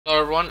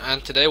Hello everyone,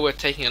 and today we're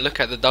taking a look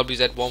at the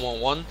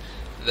WZ-111,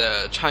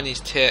 the Chinese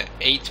Tier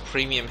 8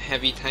 premium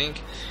heavy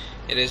tank.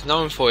 It is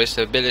known for its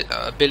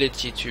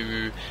ability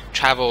to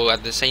travel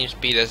at the same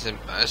speed as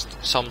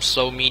some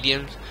slow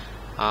mediums.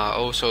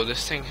 Also,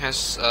 this thing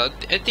has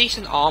a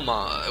decent armor.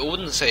 I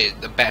wouldn't say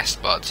the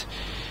best, but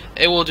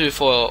it will do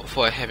for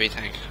a heavy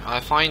tank.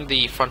 I find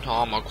the frontal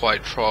armor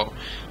quite troll.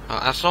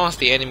 As long as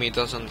the enemy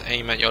doesn't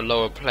aim at your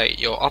lower plate,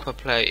 your upper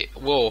plate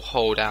will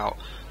hold out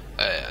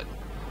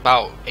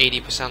about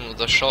 80% of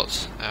the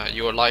shots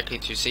you are likely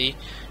to see,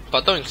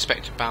 but don't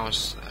expect to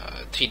bounce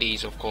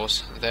TDs. Of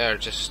course, they're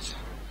just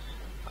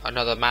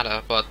another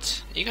matter,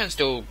 but you can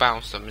still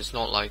bounce them. It's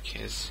not like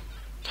it's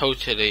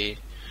totally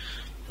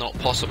not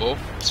possible.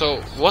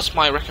 So what's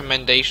my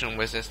recommendation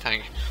with this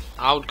tank?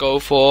 I would go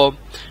for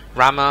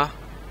rammer,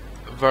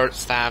 vert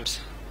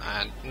stabs,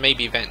 and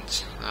maybe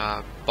vents,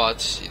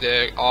 but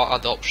there are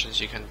other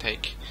options you can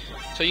take.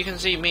 So you can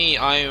see me,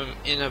 I am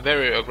in a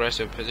very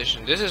aggressive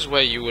position. This is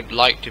where you would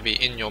like to be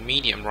in your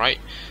medium, right?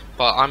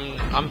 But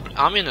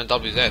I'm in a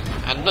WZ,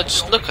 and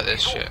let's look at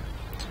this shit.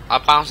 I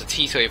bounced a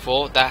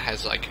T-34 that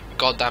has like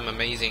goddamn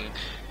amazing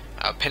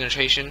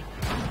penetration,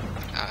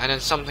 and then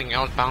something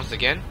else bounced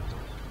again,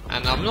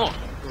 and I'm not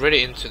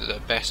really into the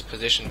best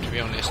position, to be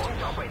honest.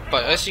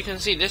 But as you can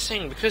see, this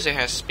thing, because it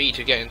has speed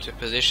to get into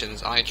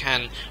positions, I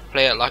can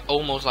play it like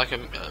almost like a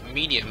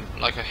medium,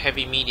 like a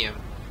heavy medium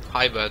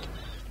hybrid.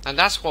 And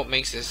that's what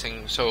makes this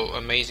thing so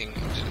amazing.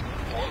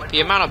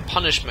 The amount of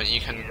punishment you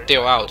can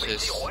deal out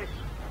is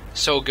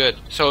so good.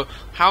 So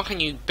how can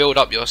you build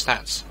up your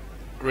stats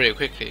really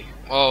quickly?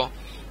 Well,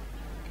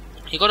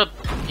 you gotta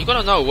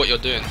know what you're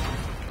doing.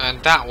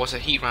 And that was a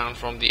heat round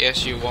from the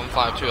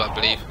SU-152, I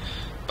believe.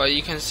 But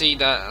you can see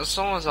that as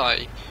long as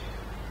I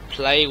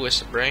play with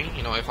the brain,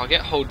 you know, if I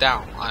get hold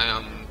down, I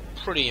am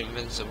pretty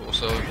invincible.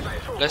 So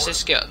let's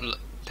just get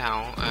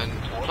down and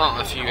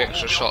plant a few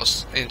extra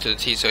shots into the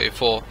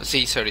T-34, the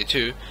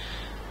C-32,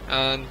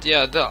 and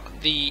yeah,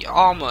 the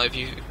armor, if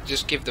you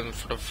just give them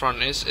for the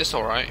front, it's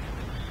alright.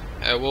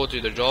 It will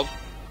do the job.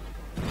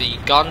 The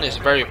gun is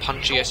very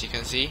punchy, as you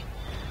can see.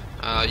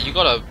 You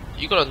gotta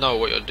know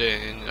what you're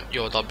doing in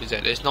your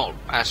WZ. It's not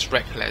as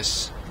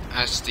reckless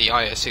as the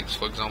IS-6,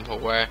 for example,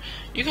 where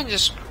you can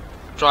just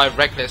drive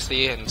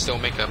recklessly and still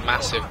make a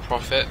massive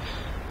profit.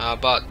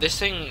 But this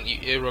thing,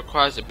 it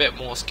requires a bit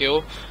more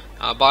skill.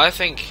 But I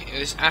think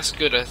it's as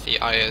good as the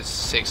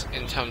IS-6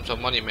 in terms of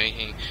money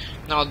making.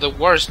 Now, the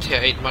worst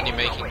Tier 8 money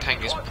making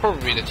tank is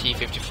probably the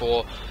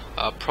T-54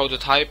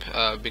 prototype,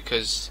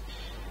 because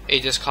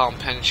it just can't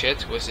pen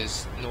shit with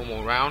its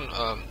normal round.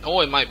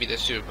 Or it might be the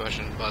super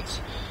version,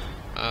 but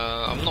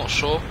I'm not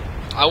sure.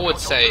 I would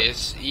say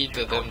it's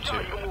either them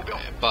two,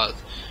 but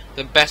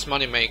the best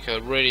money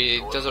maker really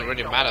doesn't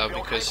really matter,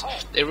 because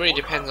it really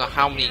depends on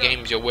how many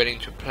games you're willing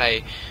to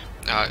play.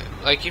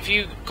 Like if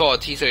you got a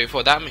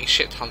T-34, that makes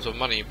shit tons of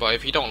money, but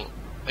if you don't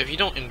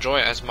enjoy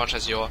it as much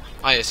as your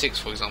IS-6,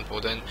 for example,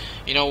 then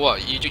you know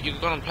what, you're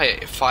gonna play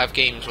 5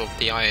 games of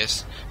the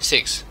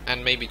IS-6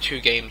 and maybe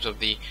 2 games of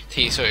the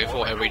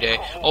T-34 every day.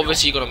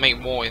 Obviously you're gonna make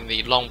more in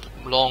the long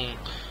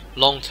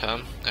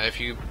term if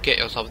you get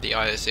yourself the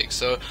IS-6.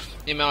 So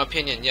in my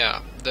opinion,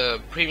 yeah,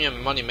 the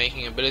premium money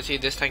making ability,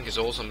 this tank is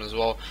awesome as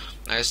well.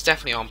 It's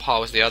definitely on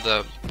par with the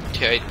other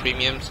Tier 8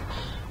 premiums.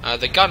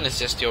 The gun is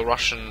just your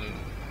Russian,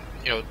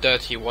 you know,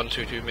 dirty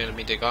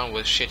 122mm gun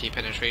with shitty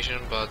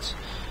penetration, but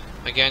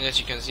again, as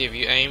you can see, if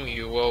you aim,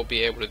 you will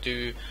be able to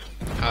do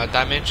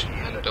damage.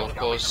 And of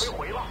course,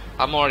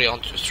 I'm already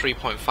on to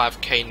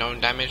 3.5k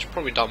known damage,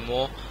 probably done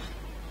more.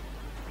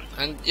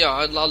 And yeah,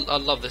 I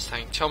love this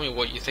tank. Tell me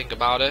what you think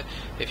about it,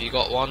 if you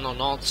got one or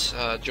not.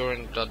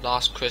 During the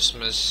last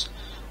Christmas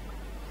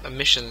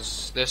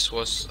missions, this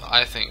was,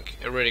 I think,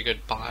 a really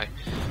good buy.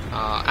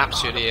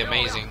 Absolutely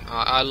amazing.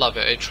 I love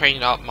it. It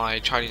trained up my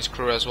Chinese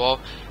crew as well,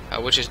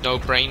 which is no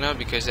brainer,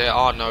 because there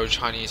are no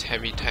Chinese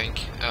heavy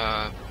tank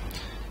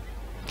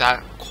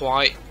that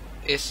quite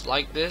is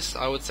like this,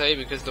 I would say,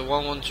 because the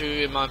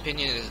 112, in my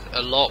opinion, is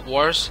a lot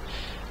worse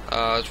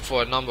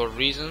for a number of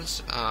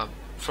reasons.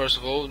 First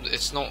of all,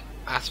 it's not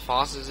as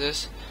fast as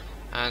this,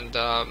 and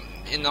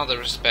in other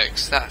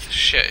respects, that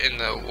shit in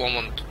the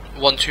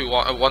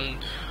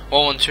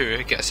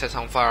 112 gets set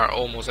on fire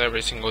almost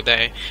every single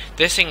day.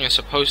 This thing is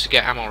supposed to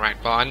get ammo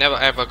rack, but I never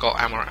ever got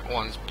ammo rack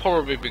once,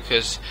 probably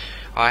because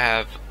I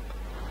have,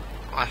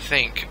 I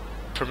think,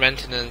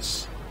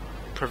 preventative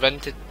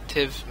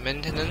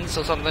maintenance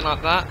or something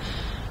like that.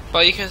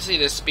 But you can see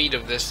the speed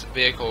of this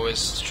vehicle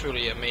is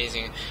truly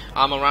amazing.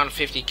 I'm around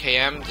 50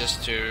 km,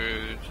 just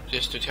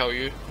to tell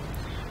you,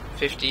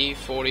 50,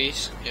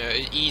 40s,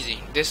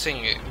 easy. This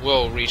thing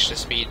will reach the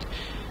speed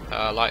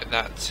like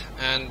that.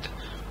 And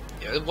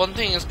one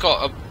thing it's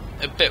got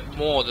a bit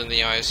more than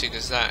the IS-6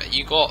 is that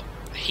you got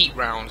heat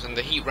rounds, and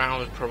the heat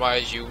rounds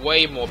provides you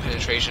way more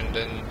penetration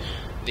than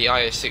the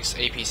IS-6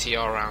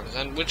 APCR rounds,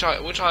 and which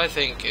I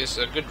think is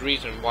a good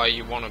reason why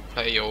you want to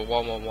play your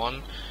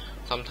 111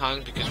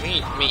 sometimes, because when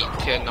you meet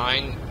Tier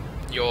 9,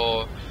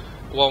 your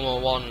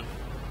 111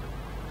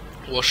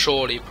 will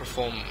surely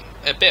perform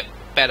a bit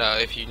better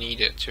if you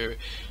need it to,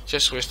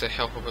 just with the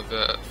help of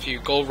a few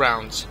gold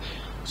rounds.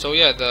 So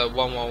yeah, the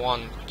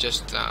 111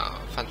 just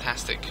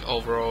fantastic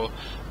overall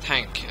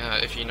tank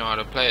if you know how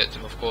to play it,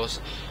 of course.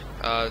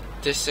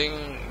 This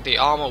thing, the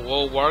armor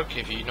will work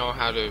if you know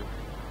how to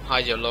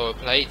hide your lower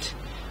plate.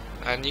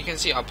 And you can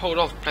see I pulled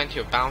off plenty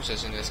of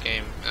bounces in this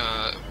game,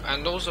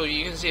 and also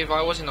you can see if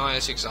I was in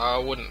IS6 I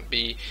wouldn't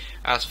be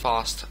as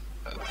fast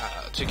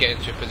to get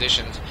into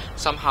positions.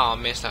 Somehow I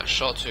missed that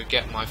shot to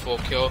get my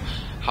 4th kill.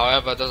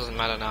 However, it doesn't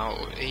matter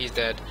now, he's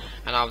dead,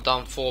 and I've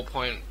done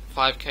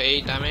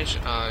 4.5k damage.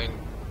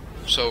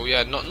 So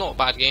yeah, not a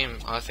bad game.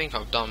 I think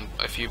I've done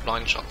a few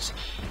blind shots.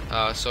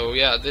 So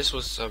yeah, this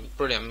was a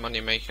brilliant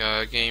money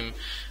maker game.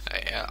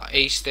 I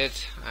aced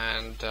it,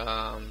 and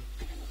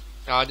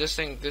I just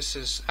think this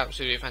is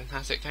absolutely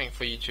fantastic tank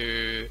for you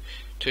to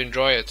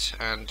enjoy it.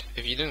 And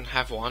if you didn't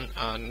have one,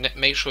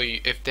 make sure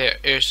you, if there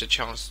is a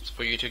chance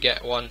for you to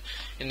get one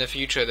in the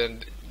future,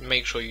 then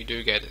make sure you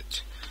do get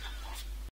it.